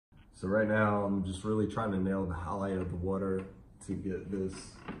So right now I'm just really trying to nail the highlight of the water to get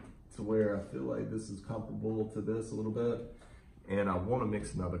this to where I feel like this is comparable to this a little bit. And I want to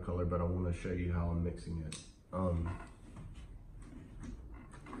mix another color, but I want to show you how I'm mixing it. I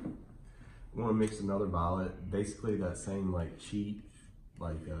want to mix another violet, basically that same like cheap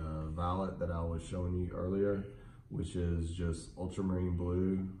violet that I was showing you earlier, which is just ultramarine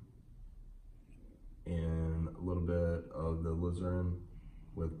blue and a little bit of the alizarin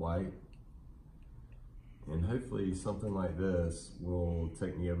with white. And hopefully something like this will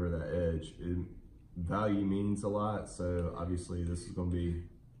take me over that edge. Value means a lot, so obviously this is going to be,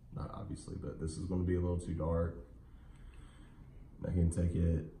 not obviously, but this is going to be a little too dark. I can take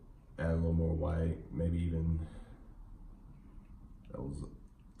it, add a little more white, maybe even, that was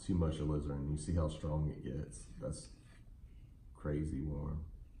too much alizarin. You see how strong it gets? That's crazy warm,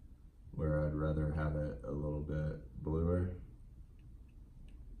 where I'd rather have it a little bit bluer.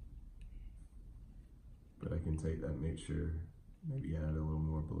 But I can take that mixture, maybe add a little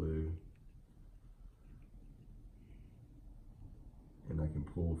more blue. And I can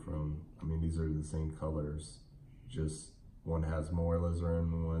pull from, I mean, these are the same colors, just one has more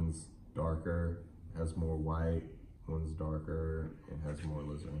alizarin, one's darker, has more white, one's darker, and has more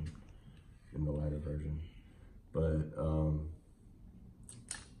alizarin in the lighter version. But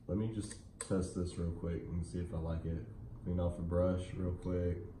let me just test this real quick and see if I like it. Clean off a brush real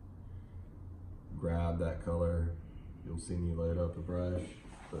quick, grab that color. You'll see me load up a brush,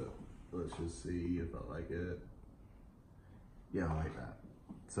 but let's just see if I like it. Yeah, I like that.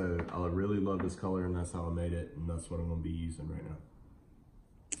 So I really love this color, and that's how I made it, and that's what I'm gonna be using right now.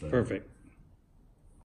 So, perfect.